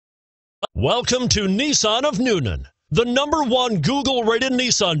Welcome to Nissan of Newnan, the #1 Google-rated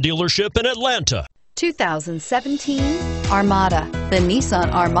Nissan dealership in Atlanta. 2017 Armada. The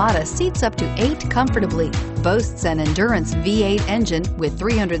Nissan Armada seats up to 8 comfortably, boasts an endurance V8 engine with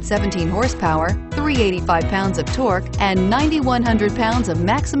 317 horsepower, 385 pounds of torque, and 9,100 pounds of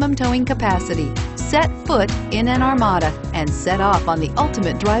maximum towing capacity. Set foot in an Armada and set off on the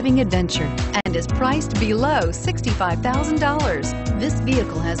ultimate driving adventure, and is priced below $65,000. This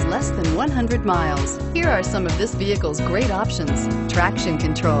vehicle has less than 100 miles. Here are some of this vehicle's great options: traction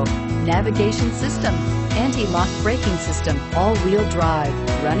control, navigation system, anti-lock braking system, all-wheel drive,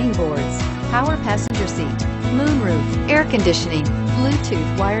 running boards, power passenger seat, moonroof, air conditioning,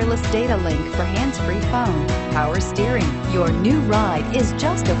 Bluetooth wireless data link for hands-free phone, power steering. Your new ride is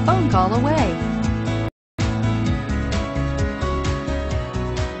just a phone call away.